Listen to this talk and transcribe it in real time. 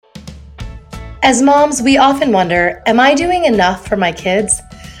As moms, we often wonder, am I doing enough for my kids?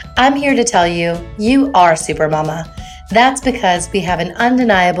 I'm here to tell you, you are Super Mama. That's because we have an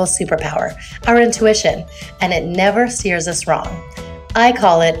undeniable superpower, our intuition, and it never steers us wrong. I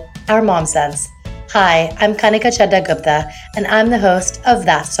call it our mom sense. Hi, I'm Kanika Chadda Gupta, and I'm the host of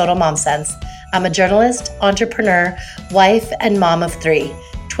That's Total Mom Sense. I'm a journalist, entrepreneur, wife, and mom of 3,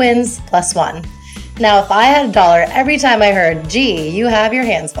 twins plus 1. Now, if I had $1 every time I heard, gee, you have your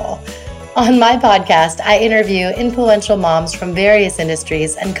hands full. On my podcast, I interview influential moms from various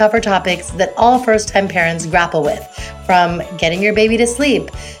industries and cover topics that all first-time parents grapple with, from getting your baby to sleep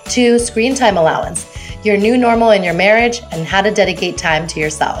to screen time allowance, your new normal in your marriage, and how to dedicate time to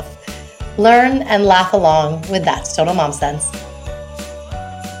yourself. Learn and laugh along with That's Total Mom Sense.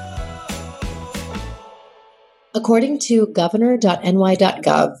 According to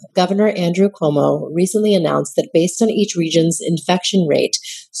governor.ny.gov, Governor Andrew Cuomo recently announced that based on each region's infection rate,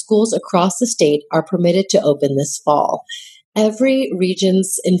 schools across the state are permitted to open this fall. Every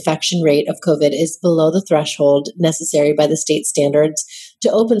region's infection rate of COVID is below the threshold necessary by the state standards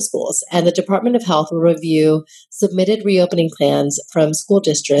to open schools, and the Department of Health will review submitted reopening plans from school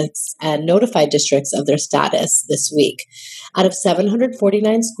districts and notified districts of their status this week. Out of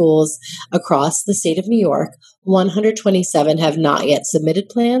 749 schools across the state of New York, 127 have not yet submitted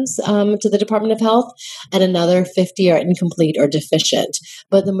plans to the Department of Health, and another 50 are incomplete or deficient,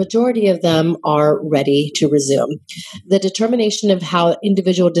 but the majority of them are ready to resume. The determination of how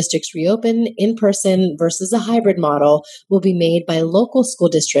individual districts reopen in person versus a hybrid model will be made by local school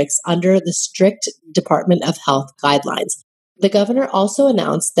districts under the strict Department of Health guidelines. The governor also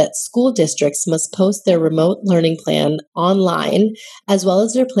announced that school districts must post their remote learning plan online, as well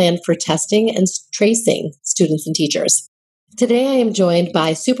as their plan for testing and tracing students and teachers. Today, I am joined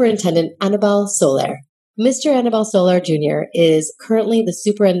by Superintendent Anibal Soler. Mr. Anibal Soler Jr. is currently the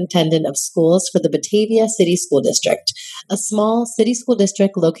Superintendent of Schools for the Batavia City School District, a small city school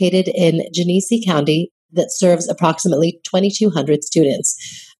district located in Genesee County that serves approximately 2,200 students.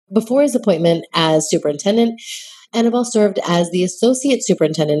 Before his appointment as superintendent, Anibal served as the Associate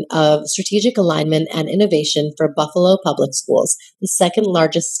Superintendent of Strategic Alignment and Innovation for Buffalo Public Schools, the second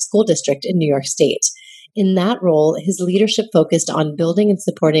largest school district in New York State. In that role, his leadership focused on building and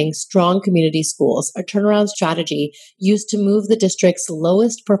supporting strong community schools, a turnaround strategy used to move the district's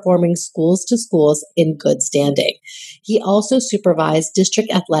lowest performing schools to schools in good standing. He also supervised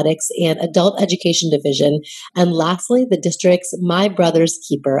district athletics and adult education division, and lastly, the district's My Brother's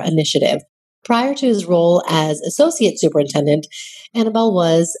Keeper initiative. Prior to his role as Associate Superintendent, Anibal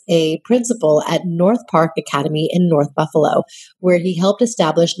was a principal at North Park Academy in North Buffalo, where he helped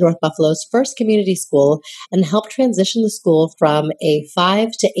establish North Buffalo's first community school and helped transition the school from a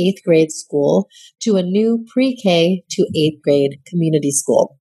 5th to 8th grade school to a new PreK to 8th grade community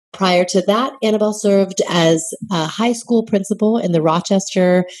school. Prior to that, Anibal served as a high school principal in the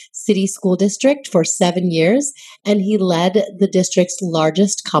Rochester City School District for 7 years, and he led the district's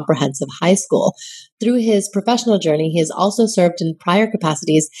largest comprehensive high school. Through his professional journey, he has also served in prior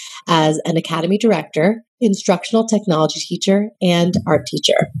capacities as an academy director, instructional technology teacher, and art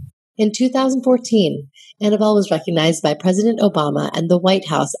teacher. In 2014, Anibal was recognized by President Obama and the White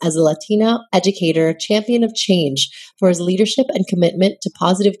House as a Latino Educator Champion of Change for his leadership and commitment to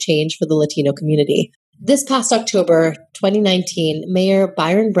positive change for the Latino community. This past October 2019, Mayor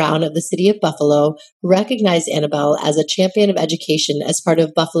Byron Brown of the City of Buffalo recognized Anibal as a champion of education as part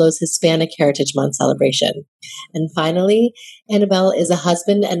of Buffalo's Hispanic Heritage Month celebration. And finally, Anibal is a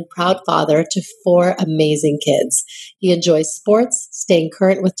husband and proud father to 4 amazing kids. He enjoys sports, staying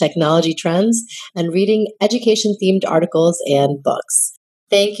current with technology trends, and reading education-themed articles and books.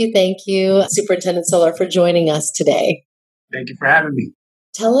 Thank you, Superintendent Soler, for joining us today. Thank you for having me.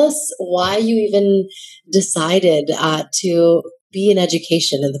 Tell us why you even decided to be in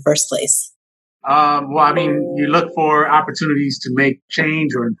education in the first place. You look for opportunities to make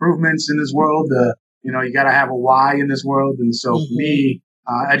change or improvements in this world. You got to have a why in this world. And so for me,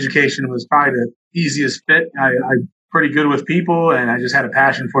 education was probably the easiest fit. I'm pretty good with people, and I just had a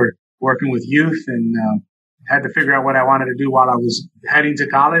passion for working with youth, and had to figure out what I wanted to do while I was heading to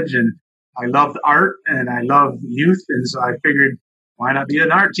college. And I loved art and I loved youth. And so I figured, why not be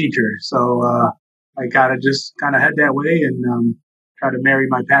an art teacher? So I kind of head that way and try to marry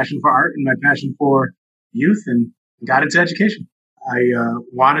my passion for art and my passion for youth, and got into education. I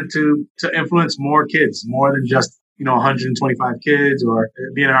wanted to influence more kids, more than just 125 kids, or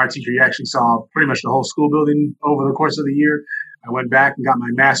being an art teacher, you actually saw pretty much the whole school building over the course of the year. I went back and got my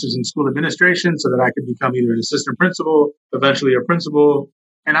master's in school administration so that I could become either an assistant principal, eventually a principal.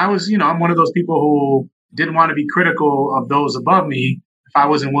 And I was, I'm one of those people who didn't want to be critical of those above me. I if I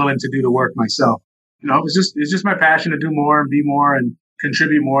wasn't willing to do the work myself. It's just my passion to do more and be more and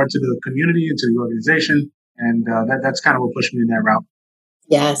contribute more to the community and to the organization. And that's kind of what pushed me in that route.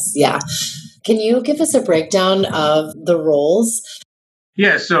 Yes. Yeah. Can you give us a breakdown of the roles?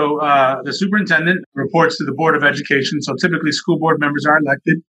 Yeah. So the superintendent reports to the Board of Education. So typically school board members are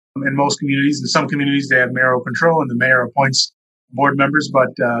elected in most communities. In some communities, they have mayoral control and the mayor appoints board members. But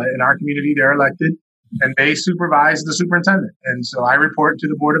in our community, they're elected and they supervise the superintendent. And so I report to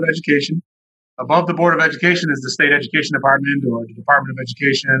the Board of Education. Above the Board of Education is the State Education Department or the Department of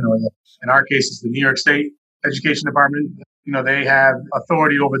Education, or in our case, it's the New York State Education Department. They have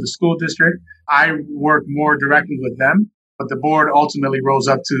authority over the school district. I work more directly with them, but the board ultimately rolls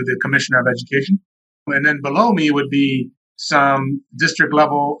up to the Commissioner of Education. And then below me would be some district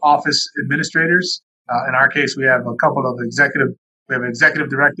level office administrators. In our case, we have a couple of we have an executive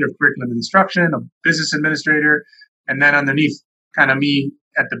director of curriculum and instruction, a business administrator, and then underneath kind of me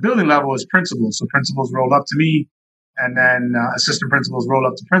at the building level is principals. So principals roll up to me, and then assistant principals roll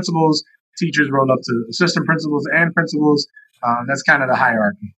up to principals. Teachers roll up to assistant principals and principals. That's kind of the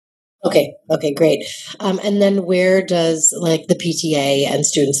hierarchy. Okay, great. And then where does the PTA and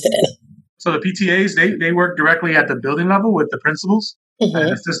students fit in? So the PTAs, they work directly at the building level with the principals and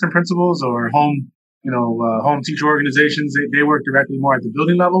assistant principals or home teacher organizations. They work directly more at the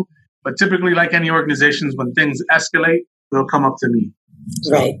building level. But typically, like any organizations, when things escalate, they'll come up to me.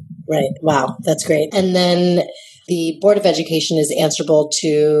 So. Right. Wow, that's great. And then the Board of Education is answerable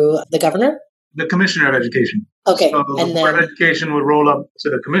to the governor? The Commissioner of Education. Okay. So the Board of Education would roll up to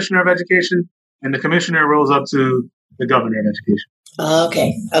the Commissioner of Education, and the Commissioner rolls up to the Governor of Education.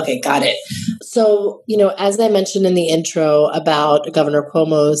 Okay, got it. So, as I mentioned in the intro about Governor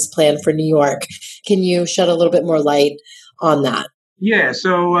Cuomo's plan for New York, can you shed a little bit more light on that? Yeah,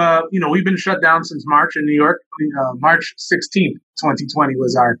 so, we've been shut down since March in New York. March 16th, 2020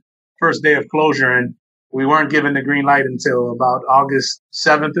 was our first day of closure, and we weren't given the green light until about August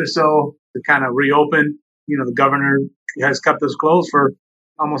 7th or so to kind of reopen. The governor has kept us closed for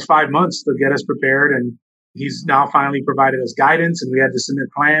almost 5 months to get us prepared, and he's now finally provided us guidance, and we had to submit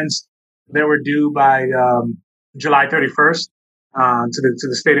plans that were due by July 31st to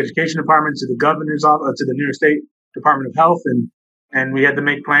the State Education Department, to the governor's office, to the New York State Department of Health, and we had to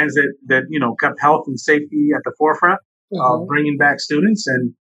make plans that kept health and safety at the forefront of bringing back students.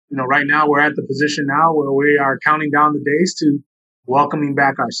 And right now we're at the position now where we are counting down the days to welcoming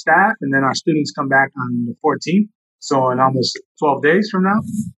back our staff, and then our students come back on the 14th. So in almost 12 days from now,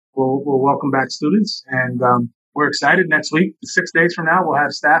 we'll welcome back students, and we're excited. Next week, 6 days from now, we'll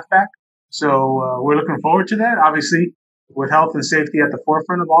have staff back. So we're looking forward to that. Obviously, with health and safety at the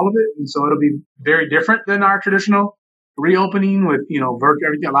forefront of all of it, and so it'll be very different than our traditional reopening with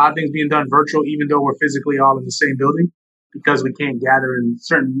a lot of things being done virtual, even though we're physically all in the same building because we can't gather in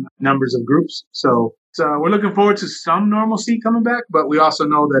certain numbers of groups. So we're looking forward to some normalcy coming back, but we also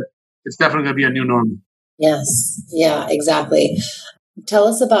know that it's definitely going to be a new normal. Yes. Yeah, exactly. Tell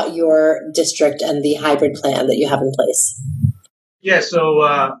us about your district and the hybrid plan that you have in place. Yeah, so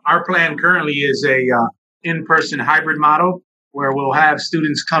our plan currently is a in-person hybrid model where we'll have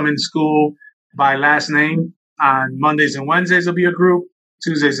students come in school by last name. On Mondays and Wednesdays will be a group.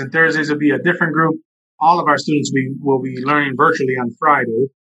 Tuesdays and Thursdays will be a different group. All of our students will be learning virtually on Friday.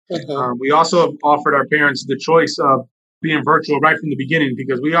 We also have offered our parents the choice of being virtual right from the beginning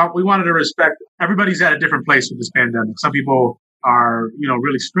because we wanted to respect everybody's at a different place with this pandemic. Some people are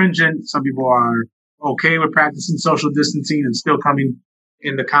really stringent. Some people are okay with practicing social distancing and still coming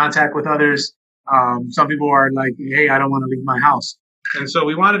into contact with others. Some people are like, hey, I don't want to leave my house. And so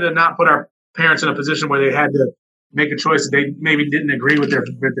we wanted to not put our parents in a position where they had to make a choice that they maybe didn't agree with their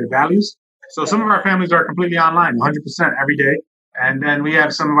values. So some of our families are completely online, 100% every day. And then we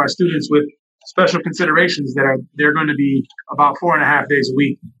have some of our students with special considerations they're going to be about 4.5 days a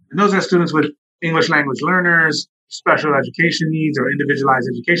week. And those are students with English language learners, special education needs or individualized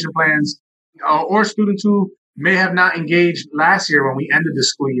education plans, or students who may have not engaged last year when we ended the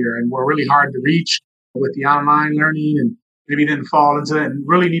school year and were really hard to reach with the online learning and maybe didn't fall into it and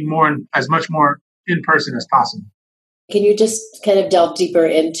really need as much more in person as possible. Can you just kind of delve deeper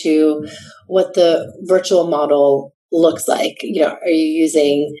into what the virtual model looks like? Are you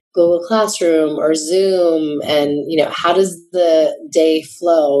using Google Classroom or Zoom? And, how does the day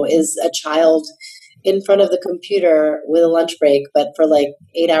flow? Is a child in front of the computer with a lunch break, but for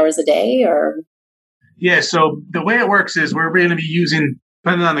 8 hours a day or? Yeah, so the way it works is we're going to be using,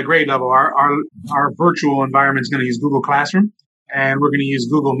 depending on the grade level, our virtual environment is going to use Google Classroom, and we're going to use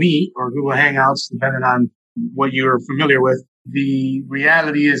Google Meet or Google Hangouts, depending on what you're familiar with. The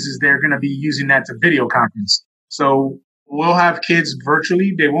reality is they're going to be using that to video conference. So we'll have kids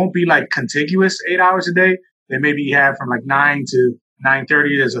virtually. They won't be like contiguous 8 hours a day. They maybe have from like 9 to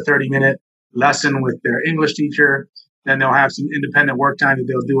 9:30. There's a 30-minute lesson with their English teacher. Then they'll have some independent work time that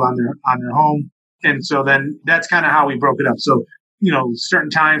they'll do on their home. And so then that's kind of how we broke it up. So,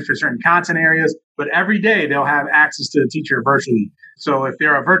 certain times for certain content areas, but every day they'll have access to the teacher virtually. So if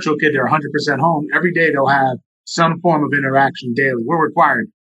they're a virtual kid, they're 100% home. Every day they'll have some form of interaction daily. We're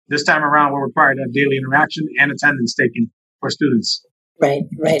required. This time around, we're required to have daily interaction and attendance taken for students. Right.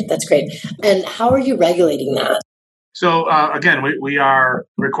 That's great. And how are you regulating that? So again, we are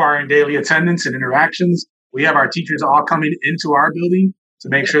requiring daily attendance and interactions. We have our teachers all coming into our building to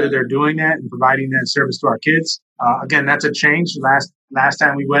make sure that they're doing that and providing that service to our kids. Again, that's a change. Last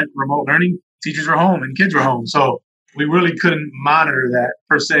time we went remote learning, teachers were home and kids were home. So we really couldn't monitor that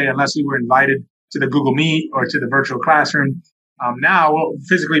per se unless we were invited to the Google Meet or to the virtual classroom. Now we'll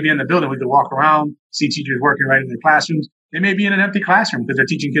physically be in the building. We could walk around, see teachers working right in their classrooms. They may be in an empty classroom because they're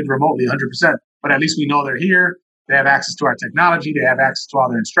teaching kids remotely 100%, but at least we know they're here. They have access to our technology. They have access to all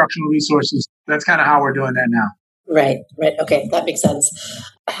their instructional resources. That's kind of how we're doing that now. Right. Okay, that makes sense.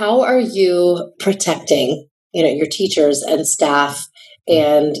 How are you protecting, your teachers and staff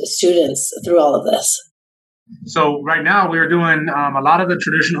and students through all of this? So right now we're doing a lot of the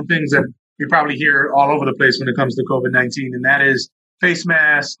traditional things that we probably hear all over the place when it comes to COVID-19, and that is face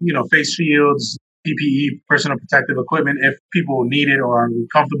masks, face shields, PPE, personal protective equipment, if people need it or are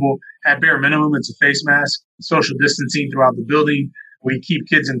comfortable. At bare minimum, it's a face mask, social distancing throughout the building. We keep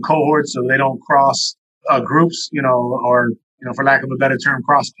kids in cohorts so they don't cross groups, or for lack of a better term,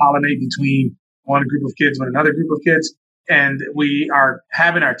 cross-pollinate between one group of kids with another group of kids. And we are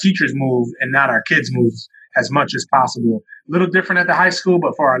having our teachers move and not our kids move as much as possible. A little different at the high school,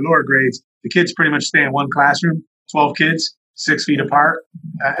 but for our lower grades, the kids pretty much stay in one classroom, 12 kids, 6 feet apart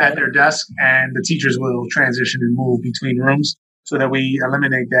at their desk, and the teachers will transition and move between rooms so that we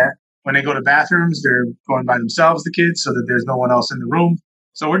eliminate that. When they go to bathrooms, they're going by themselves, the kids, so that there's no one else in the room.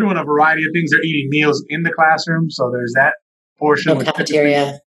 So we're doing a variety of things. They're eating meals in the classroom, so there's that portion. No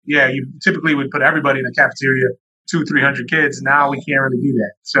cafeteria. You typically would put everybody in a cafeteria, 200-300 kids. Now we can't really do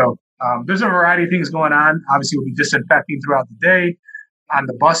that. So there's a variety of things going on. Obviously, we'll be disinfecting throughout the day. On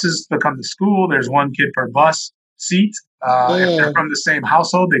the buses that come to school, there's one kid per bus seat. If they're from the same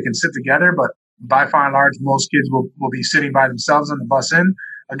household, they can sit together, but by far and large, most kids will be sitting by themselves on the bus in,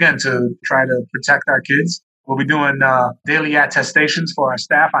 again, to try to protect our kids. We'll be doing daily attestations for our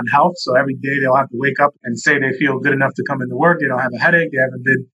staff on health. So every day they'll have to wake up and say they feel good enough to come into work. They don't have a headache. They haven't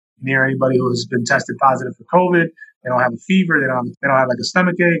been near anybody who has been tested positive for COVID. They don't have a fever. They don't have like a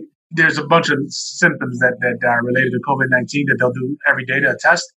stomach ache. There's a bunch of symptoms that are related to COVID-19 that they'll do every day to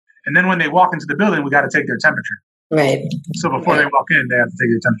attest. And then when they walk into the building, we got to take their temperature. Right. So before they walk in, they have to take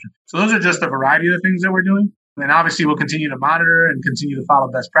their temperature. So those are just a variety of the things that we're doing. And obviously, we'll continue to monitor and continue to follow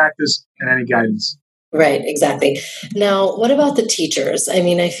best practice and any guidance. Right, exactly. Now, what about the teachers? I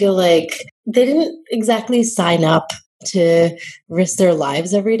mean, I feel like they didn't exactly sign up to risk their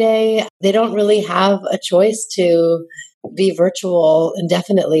lives every day. They don't really have a choice to be virtual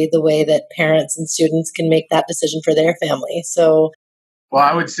indefinitely the way that parents and students can make that decision for their family. So, well,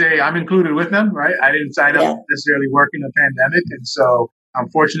 I would say I'm included with them, right? I didn't sign up to necessarily work in a pandemic. And so,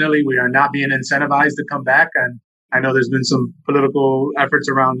 unfortunately, we are not being incentivized to come back. And I know there's been some political efforts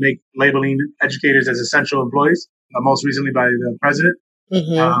around labeling educators as essential employees, most recently by the president,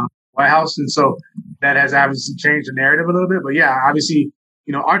 White House. And so that has obviously changed the narrative a little bit. But yeah, obviously,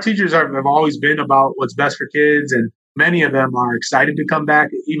 our teachers have always been about what's best for kids. And many of them are excited to come back,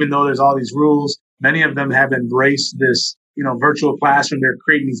 even though there's all these rules. Many of them have embraced this, virtual classroom. They're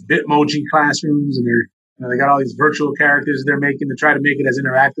creating these Bitmoji classrooms, and they got all these virtual characters they're making to try to make it as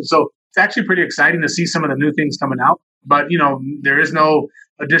interactive. So it's actually pretty exciting to see some of the new things coming out. But, there is no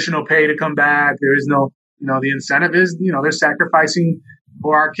additional pay to come back. There is no, the incentive is, they're sacrificing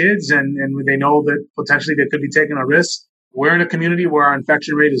for our kids, and they know that potentially they could be taking a risk. We're in a community where our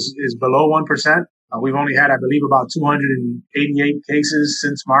infection rate is below 1%. We've only had, I believe, about 288 cases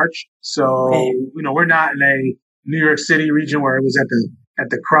since March. So, we're not in a New York City region where it was at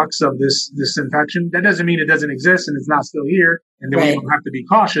the crux of this infection. That doesn't mean it doesn't exist and it's not still here, and then we don't have to be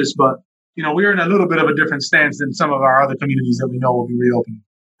cautious. But we're in a little bit of a different stance than some of our other communities that we know will be reopening.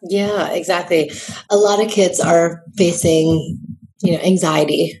 Yeah, exactly. A lot of kids are facing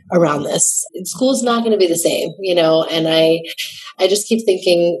anxiety around this. School's not going to be the same, and I just keep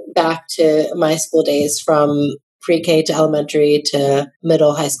thinking back to my school days from pre-K to elementary to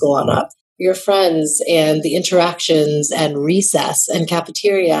middle, high school on up. Your friends and the interactions and recess and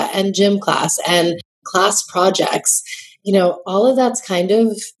cafeteria and gym class and class projects, all of that's kind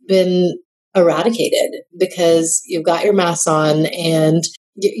of been eradicated because you've got your masks on and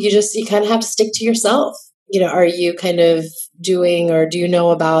you kind of have to stick to yourself. Are you kind of doing, or do you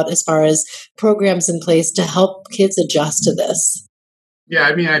know about as far as programs in place to help kids adjust to this? Yeah,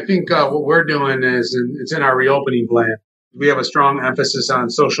 I mean, I think what we're doing is, it's in our reopening plan. We have a strong emphasis on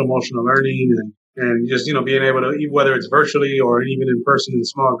social emotional learning and just, being able to, whether it's virtually or even in person in a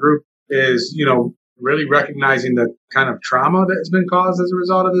small group, is, really recognizing the kind of trauma that's been caused as a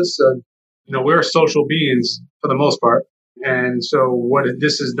result of this. We're social beings for the most part. And so what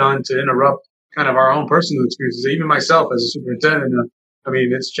this has done to interrupt kind of our own personal experiences, even myself as a superintendent,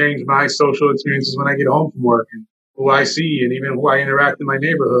 it's changed my social experiences when I get home from work and who I see and even who I interact in my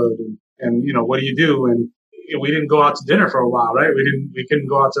neighborhood and what do you do? And we didn't go out to dinner for a while, right? We couldn't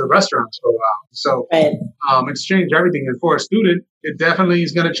go out to the restaurants for a while. So right. It's changed everything. And for a student, it definitely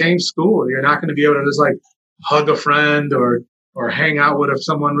is going to change school. You're not going to be able to just like hug a friend or hang out with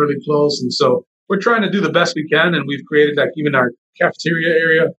someone really close. And so we're trying to do the best we can. And we've created, like, even our cafeteria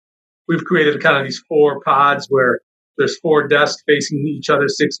area, we've created kind of these 4 pods where there's 4 desks facing each other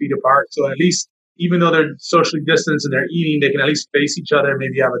 6 feet apart. So at least, even though they're socially distanced and they're eating, they can at least face each other and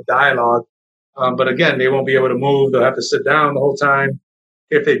maybe have a dialogue. But again, they won't be able to move. They'll have to sit down the whole time.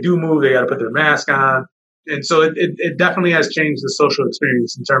 If they do move, they got to put their mask on. And so it definitely has changed the social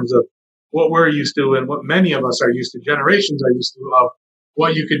experience in terms of what we're used to and what many of us are used to, generations are used to, of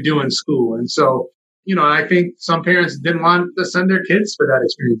what you could do in school. And so, and I think some parents didn't want to send their kids for that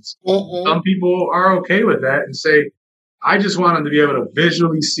experience. Mm-hmm. Some people are okay with that and say, I just want them to be able to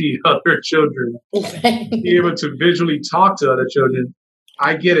visually see other children, be able to visually talk to other children.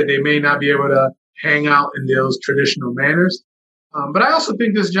 I get it. They may not be able to hang out in those traditional manners. But I also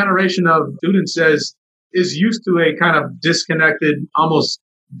think this generation of students is used to a kind of disconnected, almost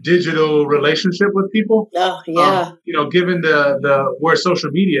digital relationship with people. Oh, yeah. Given the where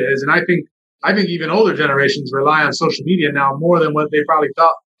social media is. And I think even older generations rely on social media now more than what they probably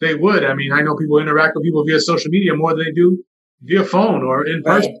thought they would. I mean, I know people interact with people via social media more than they do via phone or in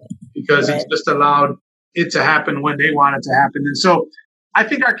person, because it's just allowed it to happen when they want it to happen. And so I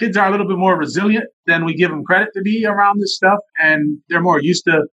think our kids are a little bit more resilient than we give them credit to be around this stuff. And they're more used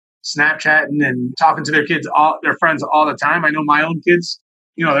to Snapchatting and talking to their friends all the time. I know my own kids,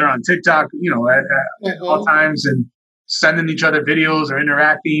 they're on TikTok, at all times and sending each other videos or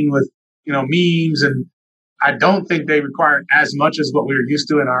interacting with, memes. And I don't think they require as much as what we were used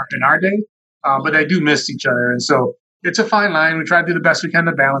to in our day, but they do miss each other. And so it's a fine line. We try to do the best we can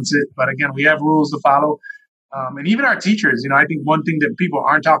to balance it. But again, we have rules to follow. And even our teachers, I think one thing that people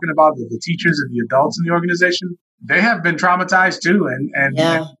aren't talking about, the teachers and the adults in the organization, they have been traumatized too. And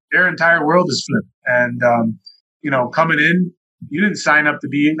their entire world is flipped. And, coming in, you didn't sign up to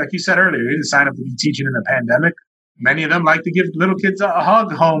be, like you said earlier, you didn't sign up to be teaching in a pandemic. Many of them like to give little kids a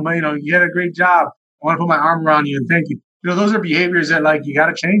hug home. You had a great job. I want to put my arm around you and thank you. Those are behaviors that you got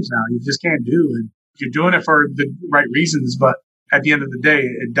to change now. You just can't do. And you're doing it for the right reasons, but at the end of the day,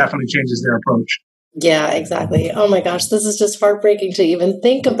 it definitely changes their approach. Yeah, exactly. Oh my gosh, this is just heartbreaking to even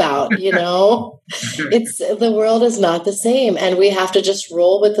think about, the world is not the same and we have to just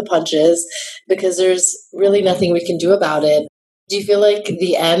roll with the punches because there's really nothing we can do about it. Do you feel like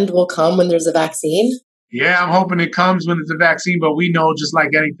the end will come when there's a vaccine? Yeah, I'm hoping it comes when there's a vaccine, but we know just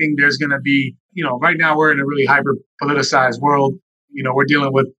like anything, there's going to be, right now we're in a really hyper politicized world. We're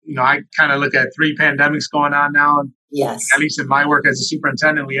dealing with, I kind of look at 3 pandemics going on now. And yes. At least in my work as a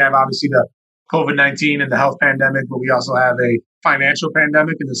superintendent, we have obviously the COVID-19 and the health pandemic, but we also have a financial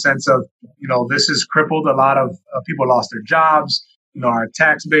pandemic in the sense of, this has crippled a lot of people lost their jobs, our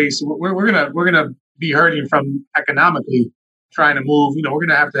tax base. We're gonna be hurting from economically trying to move. We're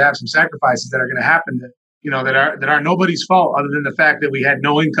gonna have to have some sacrifices that are gonna happen that are nobody's fault other than the fact that we had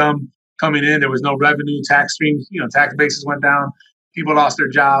no income coming in. There was no revenue, tax streams, tax bases went down, people lost their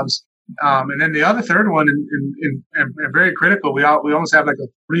jobs. And then the other third one, and very critical, we almost have like a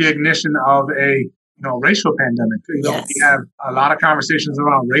reignition of a racial pandemic. Yes. We have a lot of conversations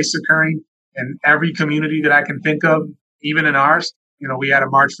around race occurring in every community that I can think of, even in ours. We had a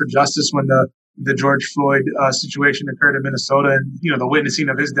March for Justice when the George Floyd situation occurred in Minnesota, and the witnessing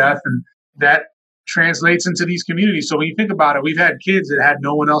of his death, and that translates into these communities. So when you think about it, we've had kids that had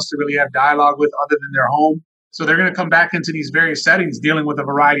no one else to really have dialogue with other than their home. So they're going to come back into these various settings dealing with a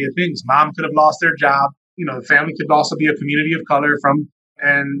variety of things. Mom could have lost their job. The family could also be a community of color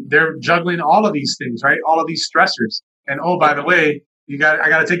and they're juggling all of these things, right? All of these stressors. And oh, by the way, I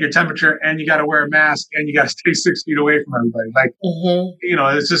got to take your temperature and you got to wear a mask and you got to stay 6 feet away from everybody.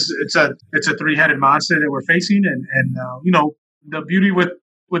 It's a 3-headed monster that we're facing. And the beauty with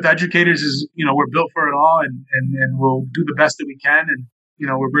educators is, we're built for it all and we'll do the best that we can. And,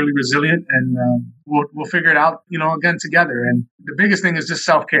 we're really resilient, and we'll figure it out, again together. And the biggest thing is just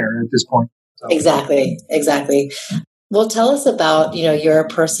self-care at this point. So. Exactly. Well, tell us about, your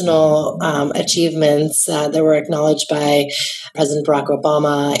personal achievements that were acknowledged by President Barack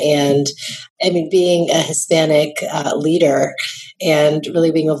Obama. And being a Hispanic leader and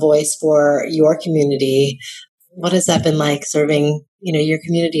really being a voice for your community, what has that been like serving, your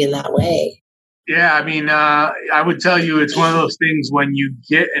community in that way? Yeah, I would tell you it's one of those things when you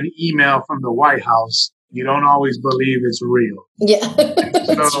get an email from the White House, you don't always believe it's real. Yeah.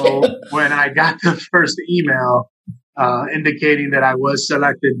 So when I got the first email indicating that I was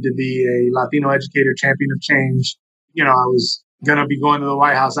selected to be a Latino Educator Champion of Change, I was going to be going to the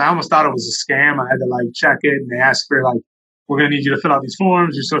White House. I almost thought it was a scam. I had to check it, and they asked for we're going to need you to fill out these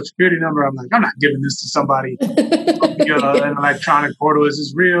forms, your social security number. I'm like, I'm not giving this to somebody. An electronic portal. Is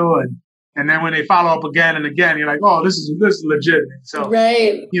this real? And then when they follow up again and again, you're like, oh, this is legitimate. So,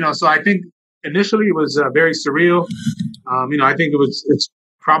 right. So I think initially it was very surreal. I think it's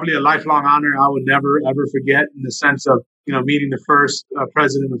probably a lifelong honor I would never, ever forget, in the sense of, meeting the first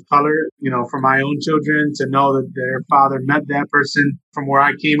president of color, for my own children, to know that their father met that person from where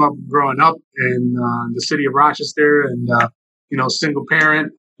I came up growing up in the city of Rochester, and, single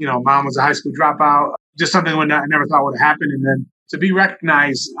parent, mom was a high school dropout, just something I never thought would happen. And then to be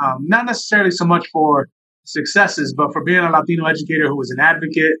recognized, not necessarily so much for successes, but for being a Latino educator who was an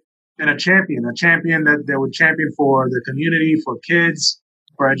advocate and a champion that would champion for the community, for kids,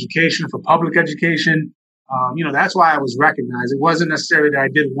 for education, for public education. That's why I was recognized. It wasn't necessarily that I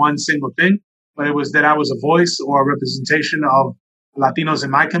did one single thing, but it was that I was a voice or a representation of Latinos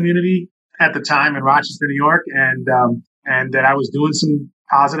in my community at the time in Rochester, New York, and that I was doing some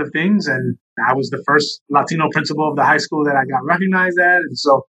positive things. And I was the first Latino principal of the high school that I got recognized at. And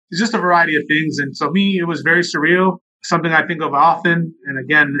so it's just a variety of things. And so me, it was very surreal, something I think of often. And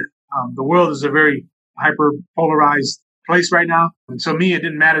again, the world is a very hyper polarized place right now. And so me, it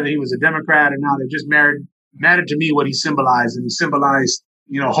didn't matter that he was a Democrat or not. It just mattered to me what he symbolized. And he symbolized,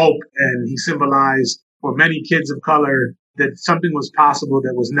 hope. And he symbolized for many kids of color that something was possible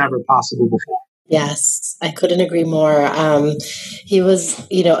that was never possible before. Yes, I couldn't agree more. He was,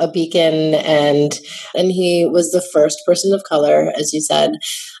 a beacon, and he was the first person of color, as you said,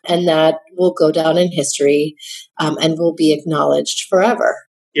 and that will go down in history and will be acknowledged forever.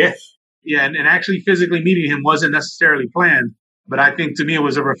 Yeah. And actually physically meeting him wasn't necessarily planned, but I think to me it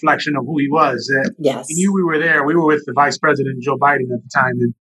was a reflection of who he was. Yes. He knew we were there. We were with the Vice President, Joe Biden, at the time,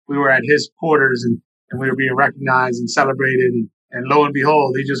 and we were at his quarters, and we were being recognized and celebrated. And lo and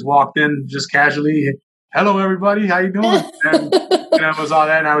behold, he just walked in just casually. Hello, everybody. How you doing? And it was all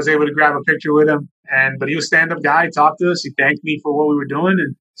that. And I was able to grab a picture with him. But he was a stand-up guy. He talked to us. He thanked me for what we were doing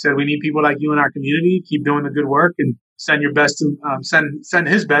and said, we need people like you in our community. Keep doing the good work and send your best to send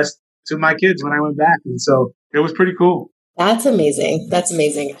his best to my kids when I went back. And so it was pretty cool. That's amazing.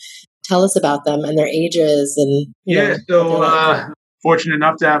 Tell us about them and their ages. And Fortunate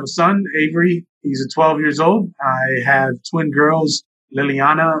enough to have a son, Avery. He's 12 years old. I have twin girls,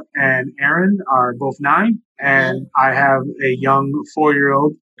 Liliana and Erin, are both 9. And I have a young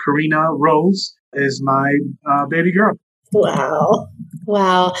 4-year-old, Karina Rose, is my baby girl. Wow.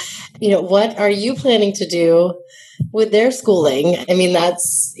 What are you planning to do with their schooling?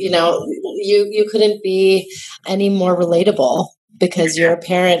 That's, you couldn't be any more relatable, because you're a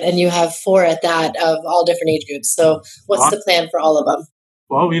parent and you have 4 at that of all different age groups. So what's the plan for all of them?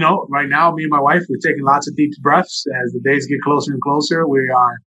 Well, right now, me and my wife, we're taking lots of deep breaths as the days get closer and closer. We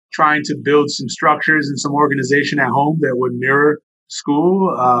are trying to build some structures and some organization at home that would mirror school.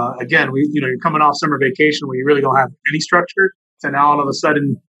 Again, you're coming off summer vacation where you really don't have any structure. So now all of a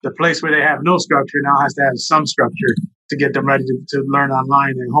sudden, the place where they have no structure now has to have some structure to get them ready to learn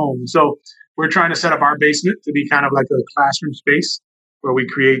online at home. So we're trying to set up our basement to be kind of like a classroom space where we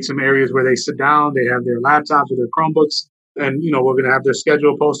create some areas where they sit down, they have their laptops or their Chromebooks, and, we're going to have their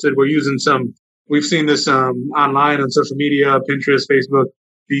schedule posted. We're using we've seen this online on social media, Pinterest, Facebook,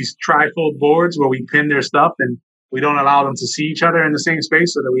 these trifold boards where we pin their stuff and we don't allow them to see each other in the same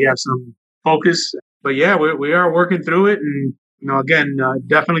space so that we have some focus. But yeah, we are working through it. And, again, it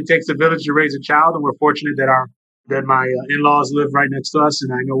definitely takes a village to raise a child. And we're fortunate that my in-laws live right next to us.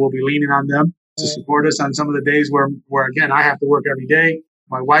 And I know we'll be leaning on them to support us on some of the days where again, I have to work every day.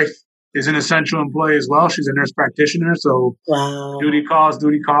 My wife is an essential employee as well. She's a nurse practitioner. So duty calls.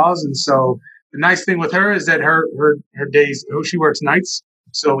 And so the nice thing with her is that her days, she works nights.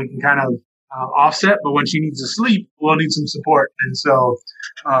 So we can kind of offset. But when she needs to sleep, we'll need some support. And so,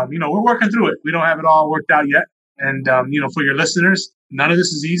 we're working through it. We don't have it all worked out yet. And, for your listeners, none of this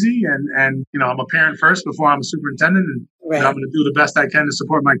is easy. And I'm a parent first before I'm a superintendent. And I'm going to do the best I can to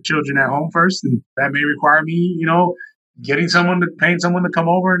support my children at home first. And that may require me, paying someone to come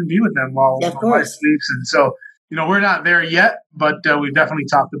over and be with them while my wife sleeps. And so, we're not there yet, but we've definitely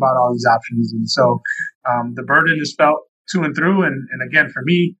talked about all these options. And so the burden is felt to and through. And again, for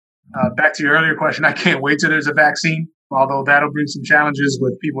me, back to your earlier question, I can't wait till there's a vaccine, although that'll bring some challenges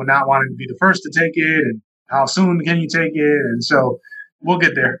with people not wanting to be the first to take it and how soon can you take it. And so we'll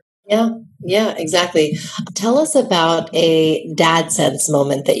get there. Yeah, exactly. Tell us about a dad sense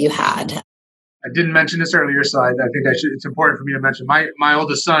moment that you had. I didn't mention this earlier, so I think it's important for me to mention. My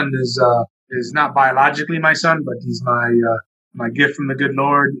oldest son is not biologically my son, but he's my gift from the good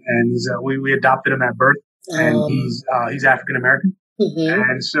Lord, and we adopted him at birth, and he's African American. Mm-hmm.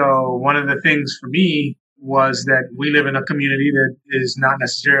 And so one of the things for me was that we live in a community that is not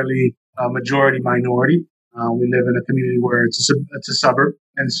necessarily a majority minority. We live in a community where it's a suburb,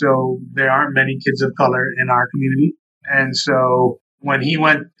 and so there aren't many kids of color in our community. And so when he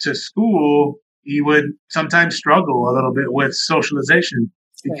went to school, he would sometimes struggle a little bit with socialization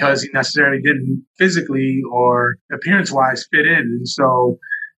because he necessarily didn't physically or appearance-wise fit in. And so,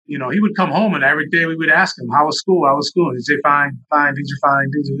 he would come home and every day we would ask him, how was school? And he'd say, fine, things are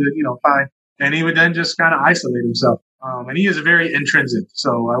fine, things are good, fine. And he would then just kind of isolate himself. And he is very intrinsic. So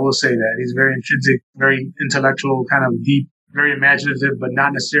I will say that he's very intrinsic, very intellectual, kind of deep, very imaginative, but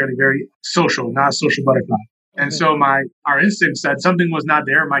not necessarily very social, not a social butterfly. And so our instinct said something was not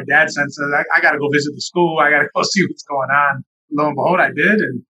there. My dad said, I got to go visit the school. I got to go see what's going on. Lo and behold, I did.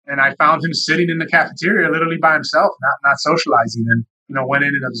 And I found him sitting in the cafeteria, literally by himself, not socializing, and, went in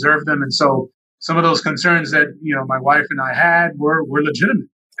and observed them. And so some of those concerns that, my wife and I had were legitimate.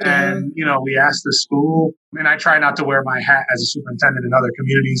 And, we asked the school, and I try not to wear my hat as a superintendent in other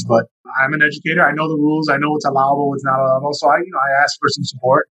communities, but I'm an educator. I know the rules. I know what's allowable, what's not allowable. So I asked for some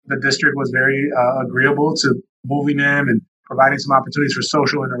support. The district was very agreeable to moving him and providing some opportunities for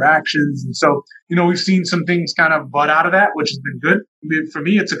social interactions. And so, we've seen some things kind of bud out of that, which has been good. For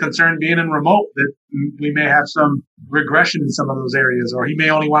me, it's a concern being in remote that we may have some regression in some of those areas, or he may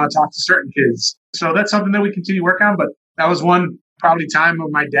only want to talk to certain kids. So that's something that we continue to work on. But that was one probably time where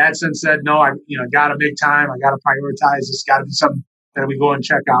my dad said, no, I got to make time. I got to prioritize. It's got to be something that we go and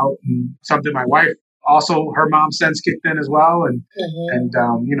check out, and something my wife also, her mom sense kicked in as well. And,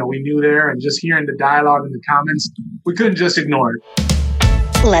 we knew there, and just hearing the dialogue in the comments, we couldn't just ignore it.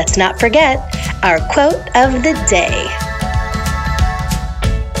 Let's not forget our quote of the day.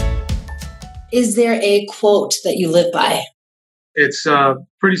 Is there a quote that you live by? It's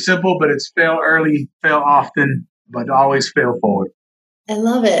pretty simple, but it's fail early, fail often, but always fail forward. I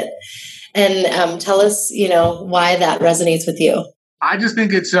love it. And tell us, why that resonates with you. I just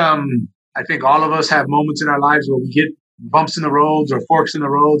think it's, I think all of us have moments in our lives where we get bumps in the roads or forks in the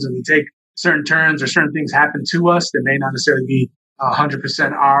roads, and we take certain turns, or certain things happen to us that may not necessarily be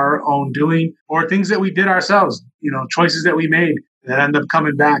 100% our own doing, or things that we did ourselves, choices that we made that end up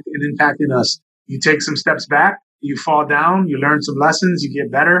coming back and impacting us. You take some steps back, you fall down, you learn some lessons, you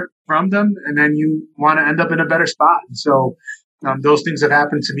get better from them, and then you want to end up in a better spot. And so those things have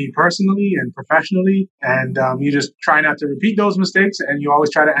happened to me personally and professionally, and you just try not to repeat those mistakes, and you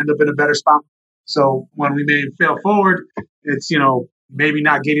always try to end up in a better spot. So when we may fail forward, it's, maybe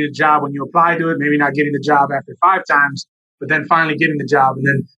not getting a job when you apply to it, maybe not getting the job after 5 times, but then finally getting the job and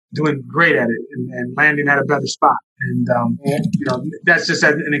then doing great at it and landing at a better spot. And, that's just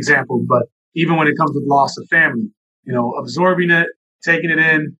an example. But even when it comes with loss of family, absorbing it, taking it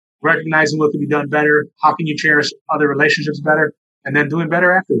in, recognizing what can be done better, how can you cherish other relationships better, and then doing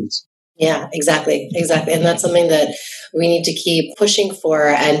better afterwards. Yeah, exactly. And that's something that we need to keep pushing for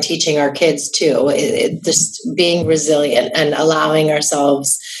and teaching our kids too. Just being resilient and allowing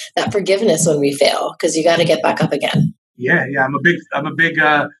ourselves that forgiveness when we fail, because you got to get back up again. Yeah. I'm a big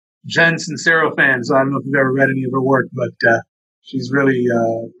Jen Sincero fan. So I don't know if you've ever read any of her work, but she's really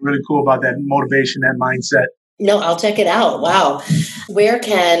cool about that motivation, that mindset. No, I'll check it out. Wow. Where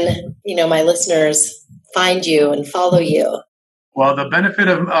can, my listeners find you and follow you? Well, the benefit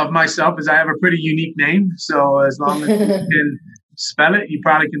of myself is I have a pretty unique name. So as long as you can spell it, you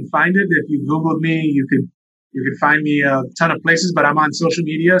probably can find it. If you Googled me, you could find me a ton of places, but I'm on social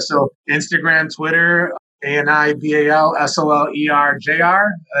media. So Instagram, Twitter, Anibal Soler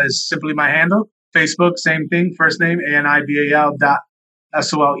is simply my handle. Facebook, same thing. First name, Anibal.Soler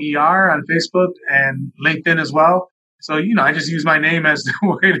on Facebook, and LinkedIn as well. So, I just use my name as the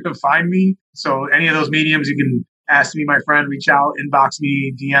way to find me. So any of those mediums, you can ask me, my friend, reach out, inbox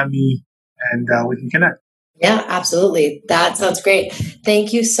me, DM me, and we can connect. Yeah, absolutely. That sounds great.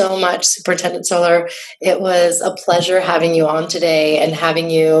 Thank you so much, Superintendent Soler. It was a pleasure having you on today and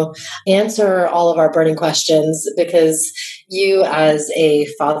having you answer all of our burning questions, because you, as a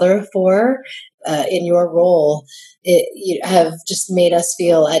father of four, in your role, you have just made us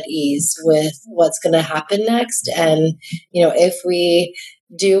feel at ease with what's going to happen next. And, if we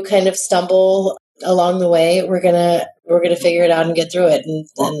do kind of stumble along the way, we're gonna figure it out and get through it.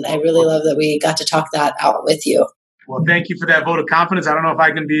 And I really love that we got to talk that out with you. Well, thank you for that vote of confidence. I don't know if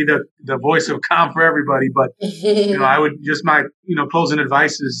I can be the voice of calm for everybody, but I would just my closing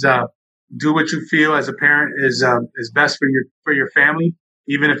advice is do what you feel as a parent is best for your family,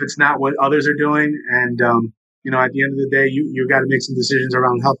 even if it's not what others are doing. And at the end of the day, you got to make some decisions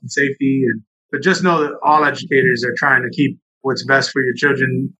around health and safety. But just know that all educators are trying to keep what's best for your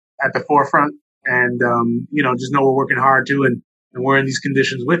children at the forefront. And, just know we're working hard too, and we're in these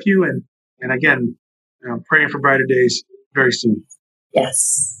conditions with you. And again, praying for brighter days very soon.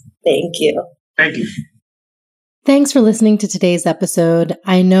 Yes. Thank you. Thank you. Thanks for listening to today's episode.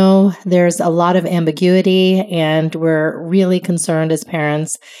 I know there's a lot of ambiguity, and we're really concerned as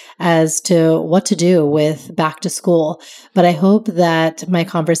parents as to what to do with back to school. But I hope that my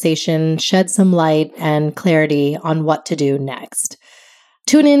conversation shed some light and clarity on what to do next.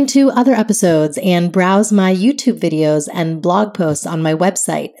 Tune in to other episodes and browse my YouTube videos and blog posts on my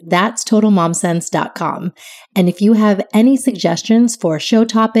website, that'stotalmomsense.com. And if you have any suggestions for show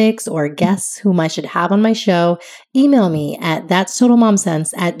topics or guests whom I should have on my show, email me at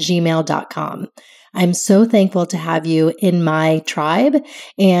that'stotalmomsense@gmail.com. I'm so thankful to have you in my tribe,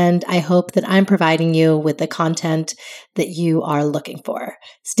 and I hope that I'm providing you with the content that you are looking for.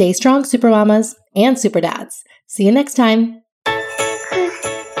 Stay strong, super mamas and super dads. See you next time.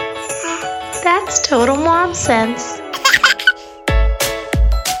 That's total mom sense.